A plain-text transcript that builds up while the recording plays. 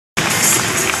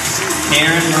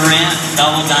Karen Morant,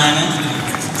 double diamond.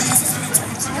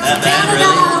 That bad, really?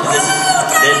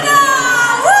 Canada!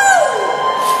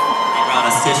 They brought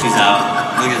us tissues out.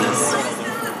 Look at this.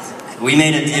 We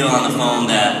made a deal on the phone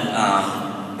that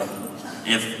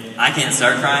if I can't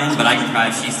start crying, but I can cry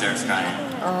if she starts crying.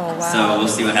 Oh, wow. So we'll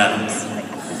see what happens.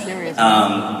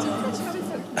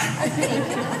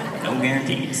 No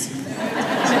guarantees.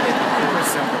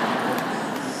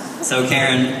 So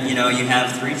Karen, you know, you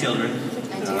have 3 children.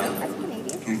 I do.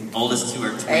 Your oldest 2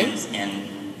 are twins, and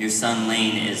your son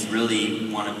Lane is really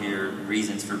one of your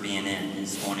reasons for being in.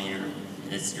 It's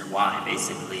your why,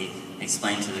 basically.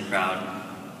 Explain to the crowd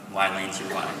why Lane's your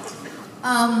why.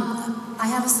 I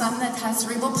have a son that has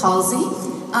cerebral palsy.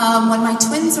 When my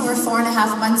twins were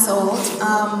 4.5 months old,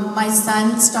 my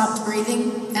son stopped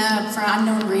breathing for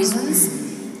unknown reasons,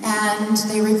 and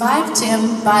they revived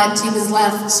him, but he was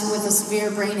left with a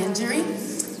severe brain injury.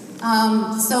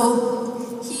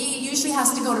 So he usually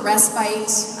has to go to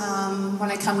respite when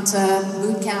I come to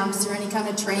boot camps or any kind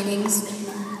of trainings.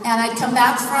 And I'd come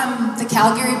back from the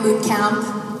Calgary boot camp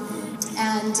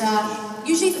and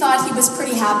usually thought he was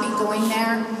pretty happy going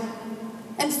there,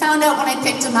 and found out when I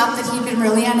picked him up that he'd been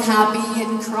really unhappy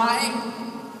and crying.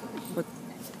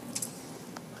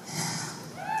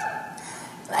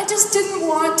 I just didn't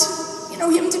want,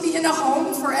 him to be in a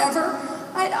home forever.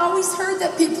 I'd always heard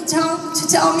that people tell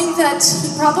me that he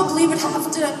probably would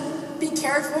have to be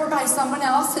cared for by someone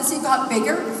else as he got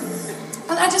bigger.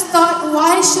 And I just thought,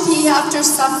 why should he, after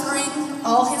suffering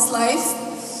all his life,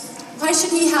 why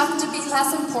should he have to be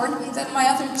less important than my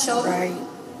other children? Right.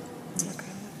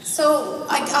 So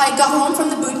I got home from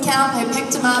the boot camp, I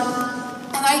picked him up,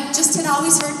 and I just had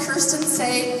always heard Kirsten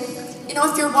say,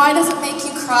 if your why doesn't make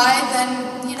you cry, then,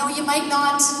 you might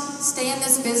not stay in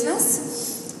this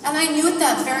business. And I knew at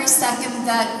that very second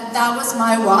that that was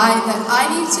my why, that I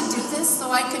needed to do this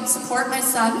so I could support my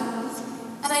son.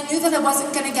 And I knew that I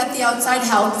wasn't going to get the outside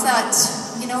help that,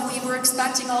 we were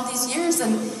expecting all these years.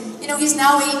 And, he's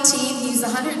now 18, he's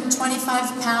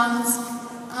 125 pounds.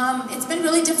 It's been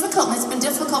really difficult, and it's been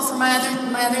difficult for my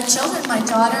other children. My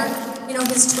daughter,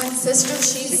 his twin sister,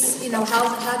 she's,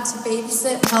 had to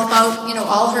babysit, help out,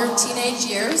 all her teenage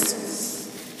years.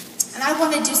 And I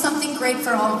want to do something great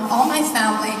for all my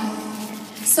family.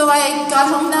 So I got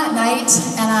home that night,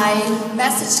 and I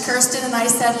messaged Kirsten, and I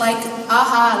said,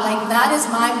 that is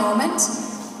my moment.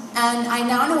 And I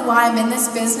now know why I'm in this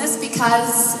business,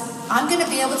 because I'm going to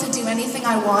be able to do anything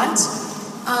I want.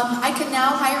 I can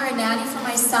now hire a nanny for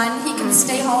my son. He can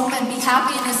stay home and be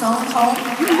happy in his own home.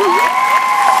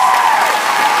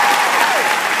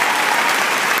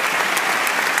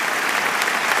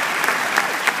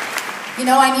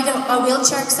 I need a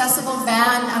wheelchair accessible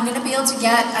van. I'm going to be able to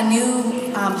get a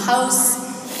new house.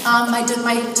 My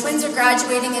twins are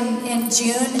graduating in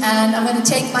June, and I'm going to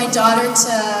take my daughter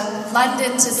to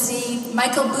London to see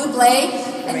Michael Bublé.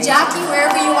 And Jackie,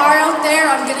 wherever you are out there,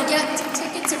 I'm going to get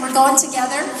tickets and we're going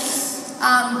together.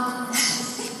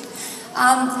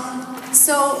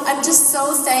 So I'm just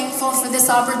so thankful for this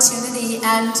opportunity,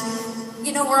 and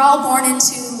we're all born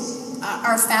into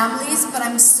our families, but I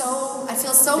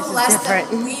feel so blessed that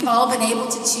we've all been able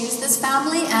to choose this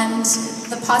family, and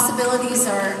the possibilities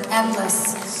are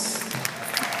endless.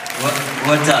 One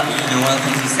of the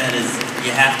things you said is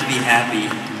you have to be happy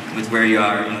with where you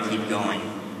are and keep going.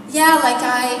 Yeah,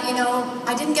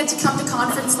 I didn't get to come to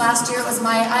conference last year. It was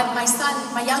my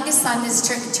youngest son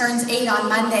turns 8 on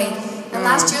Monday, and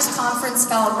last year's conference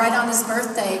fell right on his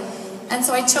birthday. And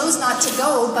so I chose not to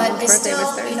go, but I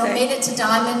still, made it to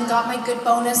Diamond, got my good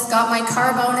bonus, got my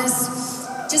car bonus,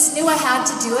 just knew I had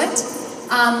to do it.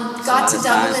 Got to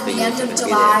Dublin at the end of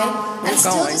July, and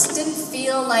still just didn't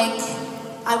feel like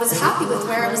I was happy with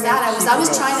where I was at. I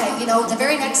was trying to, the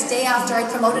very next day after I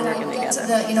promoted, I get to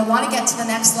the, want to get to the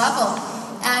next level.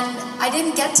 And I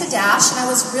didn't get to Dash, and I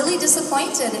was really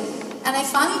disappointed. And I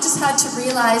finally just had to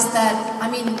realize that,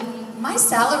 my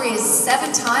salary is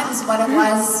 7 times what it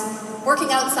was working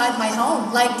outside my home.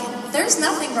 There's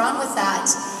nothing wrong with that.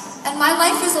 And my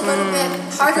life is a little bit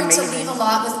harder to leave a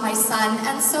lot with my son.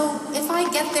 And so if I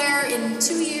get there in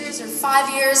 2 years or 5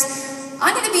 years,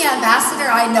 I'm going to be ambassador,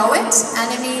 I know it. And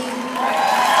that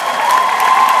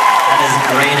is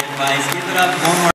great advice. Give it up one more